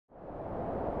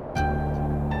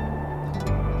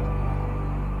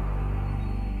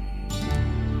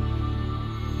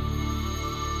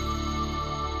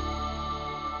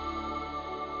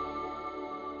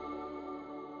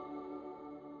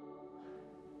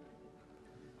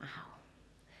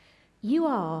You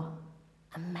are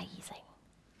amazing.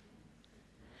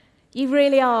 You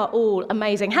really are all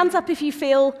amazing. Hands up if you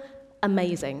feel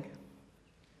amazing.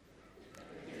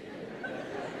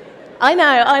 I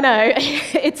know.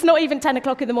 It's not even 10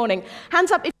 o'clock in the morning.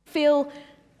 Hands up if you feel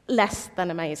less than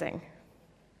amazing.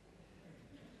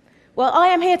 Well, I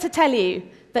am here to tell you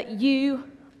that you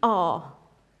are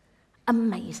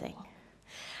amazing.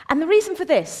 And the reason for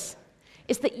this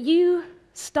is that you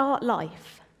start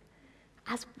life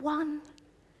as one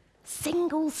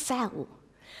single cell,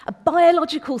 a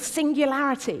biological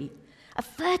singularity, a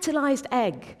fertilized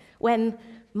egg when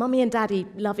mummy and daddy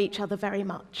love each other very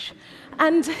much.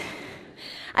 And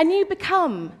you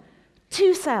become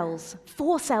 2 cells,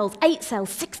 4 cells, 8 cells,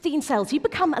 16 cells. You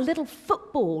become a little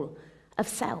football of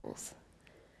cells.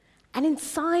 And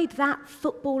inside that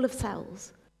football of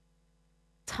cells,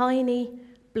 tiny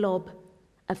blob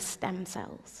of stem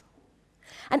cells.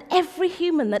 And every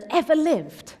human that ever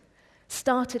lived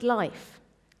started life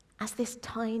as this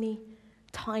tiny,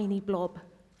 tiny blob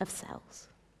of cells.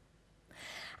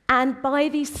 And by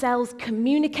these cells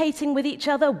communicating with each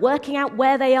other, working out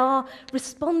where they are,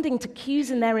 responding to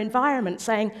cues in their environment,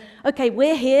 saying, okay,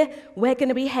 we're here, we're going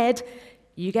to be head,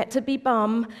 you get to be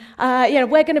bum,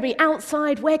 we're going to be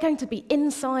outside, we're going to be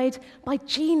inside, by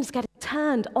genes getting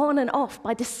turned on and off,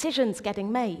 by decisions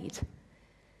getting made.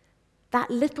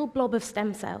 That little blob of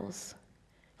stem cells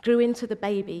grew into the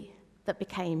baby that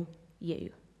became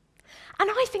you. And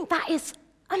I think that is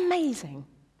amazing.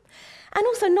 And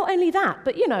also, not only that,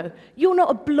 but you're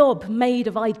not a blob made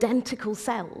of identical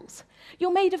cells.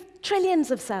 You're made of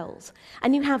trillions of cells.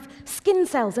 And you have skin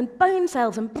cells and bone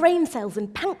cells and brain cells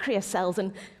and pancreas cells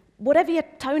and whatever your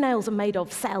toenails are made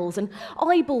of cells and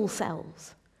eyeball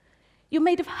cells. You're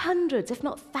made of hundreds, if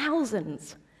not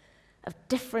thousands, of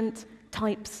different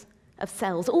types of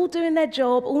cells, all doing their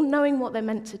job, all knowing what they're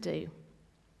meant to do.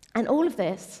 And all of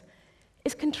this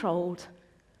is controlled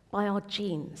by our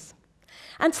genes.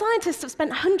 And scientists have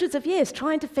spent hundreds of years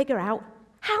trying to figure out,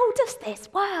 how does this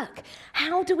work?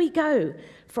 How do we go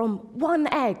from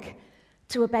one egg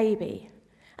to a baby?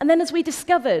 And then as we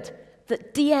discovered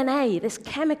that DNA, this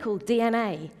chemical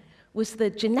DNA, was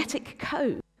the genetic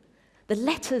code, the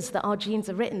letters that our genes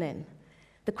are written in,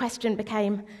 the question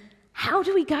became, how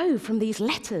do we go from these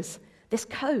letters, this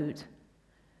code,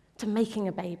 to making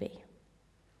a baby?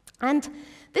 And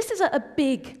this is a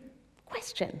big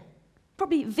question.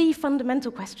 Probably the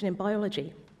fundamental question in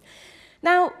biology.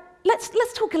 Now, let's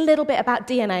talk a little bit about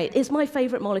DNA. It is my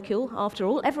favorite molecule, after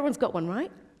all. Everyone's got one,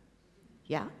 right?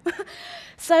 Yeah.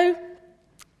 So,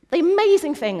 the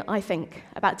amazing thing, I think,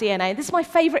 about DNA, this is my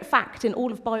favorite fact in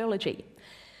all of biology,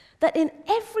 that in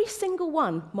every single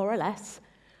one, more or less,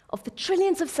 of the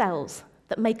trillions of cells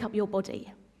that make up your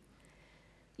body,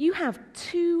 you have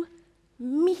 2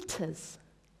 meters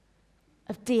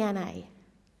of DNA.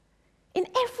 In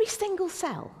every single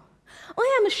cell.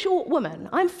 I am a short woman.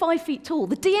 I'm 5 feet tall.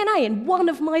 The DNA in one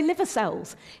of my liver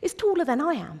cells is taller than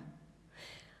I am.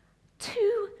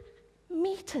 2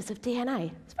 meters of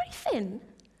DNA. It's very thin.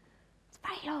 It's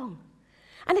very long.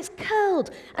 And it's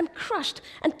curled and crushed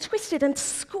and twisted and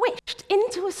squished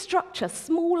into a structure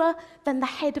smaller than the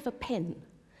head of a pin.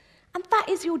 And that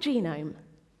is your genome.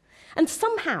 And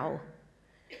somehow,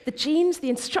 the genes, the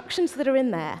instructions that are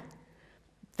in there,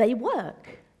 they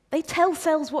work. They tell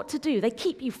cells what to do. They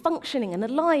keep you functioning and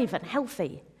alive and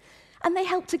healthy. And they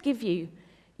help to give you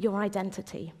your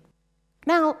identity.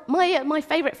 Now, my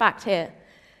favorite fact here,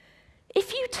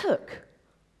 if you took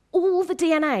all the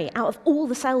DNA out of all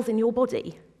the cells in your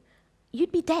body,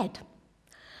 you'd be dead.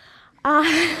 But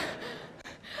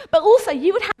also,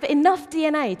 you would have enough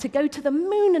DNA to go to the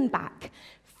moon and back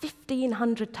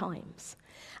 1,500 times.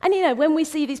 And when we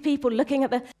see these people looking at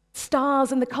the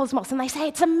stars and the cosmos, and they say,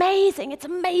 it's amazing.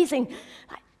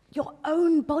 Like, your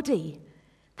own body,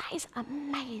 that is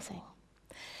amazing.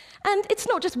 And it's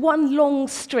not just one long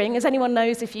string, as anyone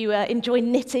knows if you enjoy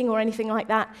knitting or anything like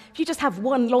that. If you just have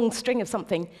one long string of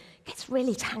something, it gets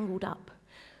really tangled up.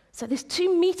 So there's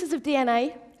 2 meters of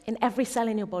DNA in every cell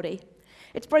in your body.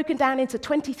 It's broken down into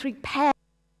 23 pairs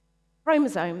of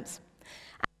chromosomes.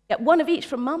 And you get one of each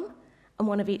from mum and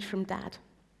one of each from dad.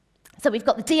 So we've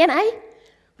got the DNA,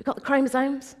 we've got the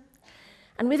chromosomes,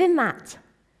 and within that,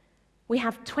 we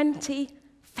have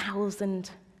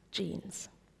 20,000 genes.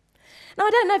 Now, I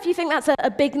don't know if you think that's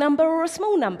a big number or a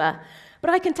small number,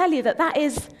 but I can tell you that that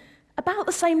is about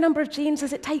the same number of genes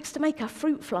as it takes to make a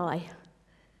fruit fly.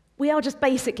 We are just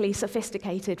basically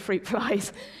sophisticated fruit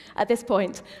flies at this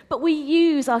point, but we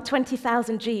use our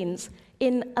 20,000 genes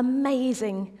in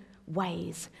amazing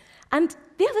ways. And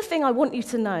the other thing I want you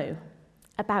to know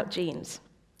about genes,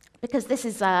 because this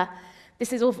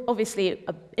this is obviously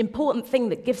an important thing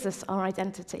that gives us our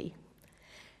identity,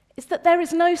 is that there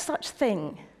is no such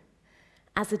thing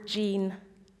as a gene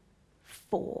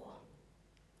 4.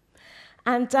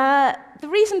 And the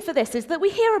reason for this is that we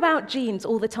hear about genes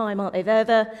all the time, aren't they? They're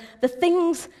the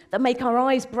things that make our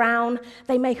eyes brown,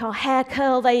 they make our hair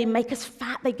curl, they make us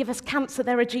fat, they give us cancer.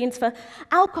 There are genes for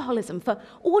alcoholism, for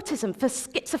autism, for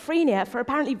schizophrenia, for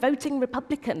apparently voting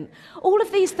Republican. All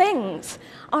of these things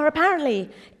are apparently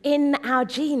in our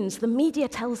genes. The media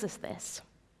tells us this.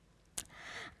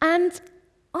 And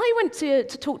I went to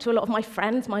talk to a lot of my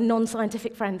friends, my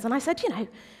non-scientific friends, and I said,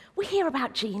 we hear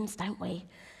about genes, don't we?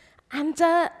 And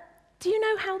do you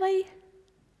know how they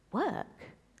work?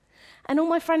 And all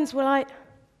my friends were like,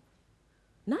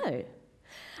 no.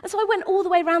 And so I went all the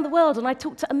way around the world and I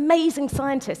talked to amazing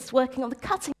scientists working on the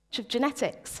cutting edge of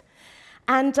genetics.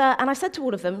 And I said to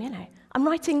all of them, I'm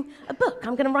writing a book.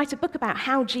 I'm going to write a book about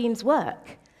how genes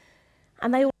work.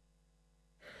 And they all,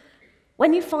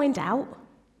 when you find out,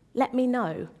 let me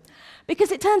know.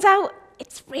 Because it turns out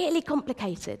it's really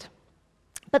complicated.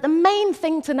 But the main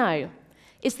thing to know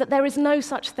is that there is no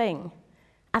such thing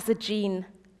as a gene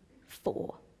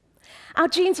 4. Our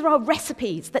genes are our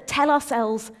recipes that tell our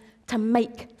cells to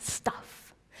make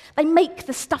stuff. They make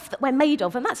the stuff that we're made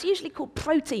of, and that's usually called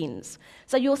proteins.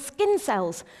 So your skin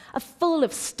cells are full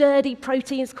of sturdy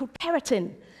proteins called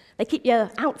keratin. They keep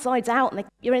your outsides out and they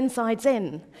keep your insides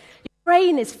in. Your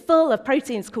brain is full of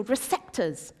proteins called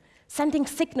receptors, sending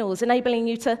signals, enabling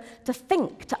you to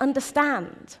think, to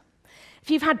understand. If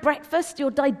you've had breakfast,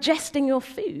 you're digesting your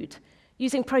food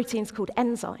using proteins called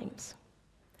enzymes.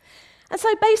 And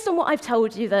so based on what I've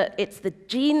told you, that it's the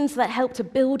genes that help to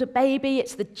build a baby,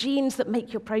 it's the genes that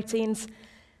make your proteins,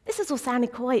 this is all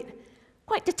sounding quite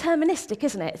deterministic,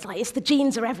 isn't it? It's like it's the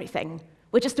genes are everything.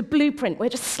 We're just a blueprint. We're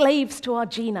just slaves to our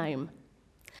genome.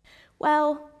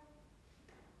 Well,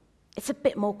 it's a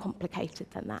bit more complicated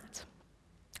than that.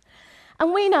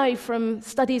 And we know from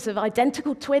studies of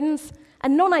identical twins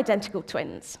and non-identical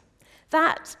twins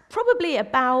that probably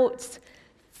about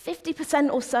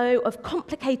 50% or so of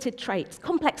complicated traits,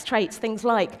 complex traits, things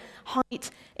like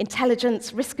height,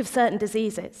 intelligence, risk of certain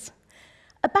diseases,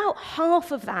 about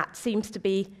half of that seems to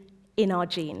be in our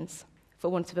genes, for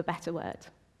want of a better word.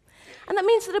 And that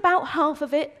means that about half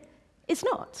of it is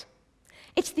not.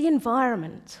 It's the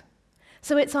environment.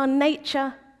 So it's our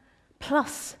nature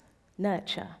plus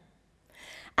nurture.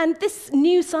 And this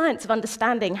new science of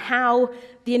understanding how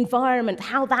the environment,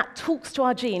 how that talks to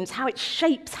our genes, how it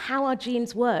shapes how our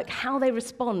genes work, how they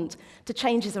respond to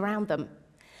changes around them,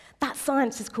 that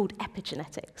science is called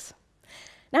epigenetics.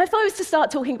 Now, if I was to start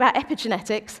talking about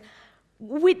epigenetics,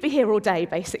 we'd be here all day,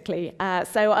 basically.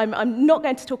 So I'm not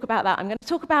going to talk about that. I'm going to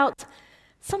talk about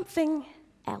something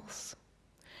else.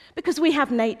 Because we have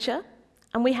nature,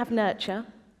 and we have nurture,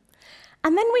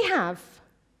 and then we have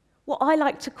what I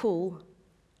like to call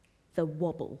the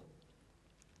wobble.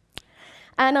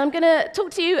 And I'm going to talk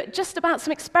to you just about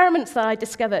some experiments that I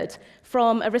discovered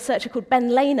from a researcher called Ben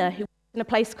Lehner, who works in a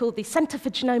place called the Centre for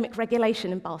Genomic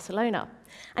Regulation in Barcelona.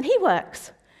 And he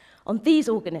works on these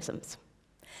organisms.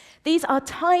 These are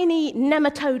tiny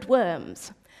nematode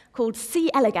worms called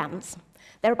C. elegans.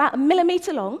 They're about 1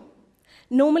 millimetre long.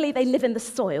 Normally they live in the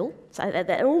soil, so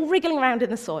they're all wriggling around in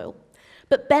the soil.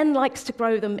 But Ben likes to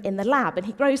grow them in the lab, and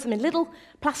he grows them in little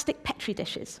plastic Petri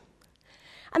dishes.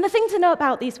 And the thing to know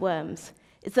about these worms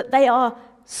is that they are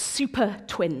super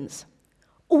twins.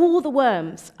 All the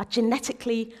worms are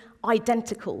genetically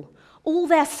identical. All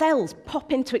their cells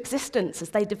pop into existence as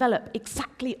they develop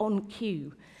exactly on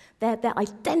cue. They're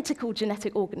identical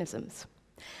genetic organisms.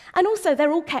 And also,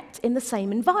 they're all kept in the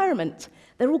same environment.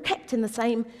 They're all kept in the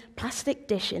same plastic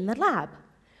dish in the lab.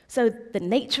 So the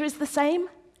nature is the same,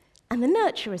 and the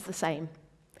nurture is the same.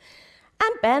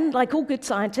 And Ben, like all good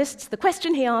scientists, the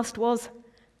question he asked was,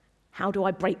 how do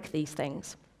I break these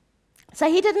things?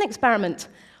 So he did an experiment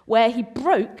where he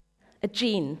broke a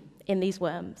gene in these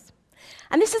worms.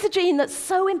 And this is a gene that's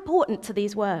so important to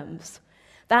these worms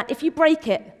that if you break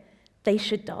it, they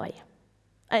should die.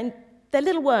 And they're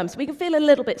little worms. We can feel a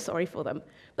little bit sorry for them,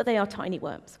 but they are tiny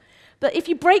worms. But if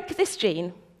you break this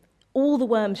gene, all the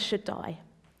worms should die.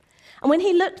 And when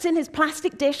he looked in his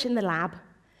plastic dish in the lab,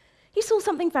 he saw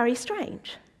something very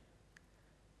strange.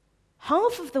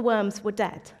 Half of the worms were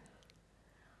dead.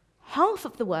 Half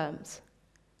of the worms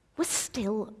were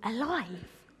still alive.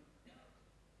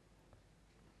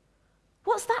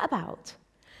 What's that about?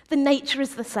 The nature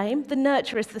is the same, the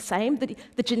nurture is the same,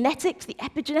 the genetics, the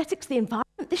epigenetics, the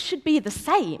environment, this should be the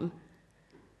same.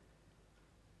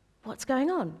 What's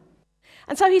going on?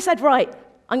 And so he said, right,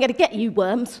 I'm going to get you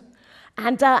worms,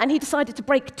 And he decided to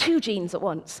break 2 genes at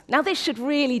once. Now, this should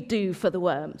really do for the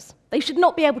worms. They should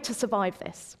not be able to survive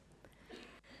this.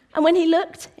 And when he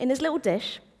looked in his little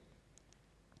dish,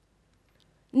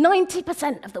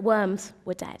 90% of the worms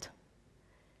were dead.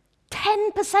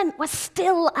 10% were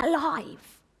still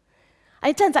alive. And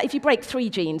it turns out if you break 3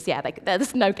 genes, yeah,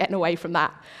 there's no getting away from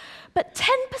that. But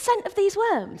 10% of these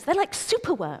worms, they're like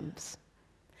superworms.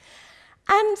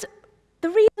 And the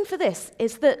reason for this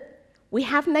is that we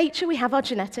have nature, we have our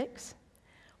genetics,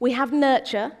 we have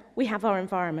nurture, we have our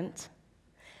environment,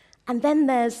 and then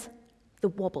there's the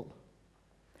wobble.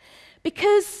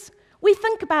 Because we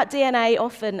think about DNA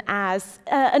often as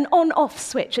an on-off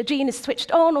switch. A gene is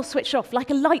switched on or switched off, like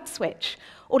a light switch,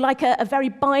 or like a very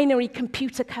binary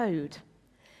computer code.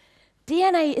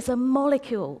 DNA is a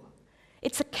molecule.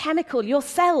 It's a chemical. Your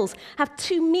cells have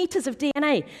 2 meters of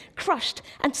DNA crushed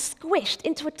and squished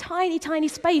into a tiny, tiny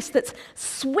space that's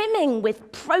swimming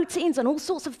with proteins and all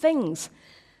sorts of things.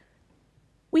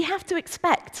 We have to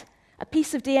expect a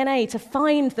piece of DNA to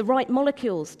find the right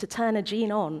molecules to turn a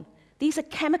gene on. These are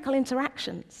chemical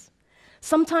interactions.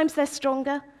 Sometimes they're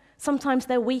stronger, sometimes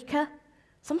they're weaker,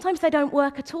 sometimes they don't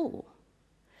work at all.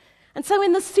 And so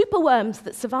in the superworms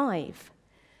that survive,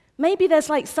 maybe there's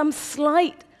like some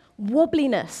slight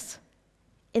wobbliness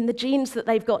in the genes that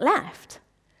they've got left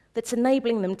that's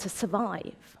enabling them to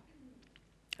survive.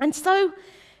 And so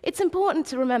it's important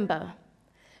to remember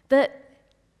that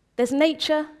there's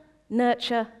nature,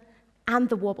 nurture, and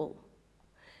the wobble.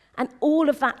 And all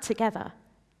of that together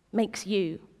makes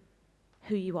you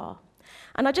who you are.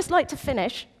 And I'd just like to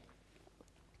finish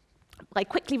by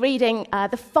quickly reading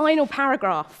the final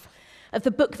paragraph of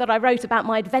the book that I wrote about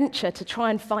my adventure to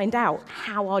try and find out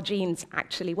how our genes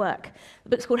actually work. The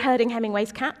book's called Herding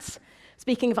Hemingway's Cats.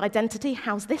 Speaking of identity,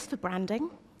 how's this for branding?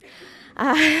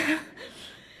 But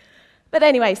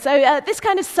anyway, so this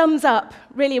kind of sums up,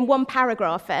 really in one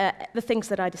paragraph, the things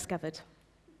that I discovered.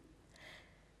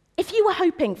 If you were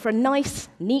hoping for a nice,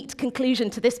 neat conclusion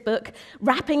to this book,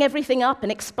 wrapping everything up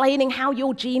and explaining how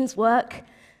your genes work,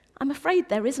 I'm afraid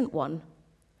there isn't one.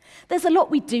 There's a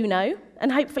lot we do know,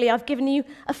 and hopefully I've given you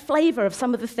a flavor of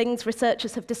some of the things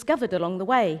researchers have discovered along the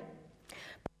way.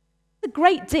 There's a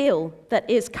great deal that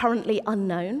is currently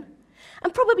unknown,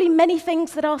 and probably many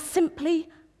things that are simply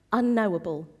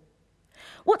unknowable.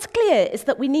 What's clear is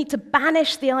that we need to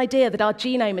banish the idea that our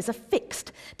genome is a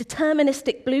fixed,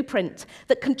 deterministic blueprint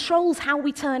that controls how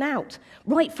we turn out,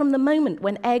 right from the moment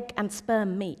when egg and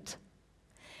sperm meet.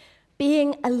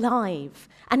 Being alive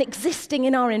and existing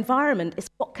in our environment is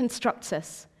what constructs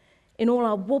us in all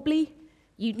our wobbly,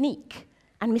 unique,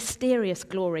 and mysterious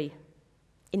glory.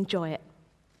 Enjoy it.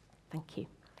 Thank you.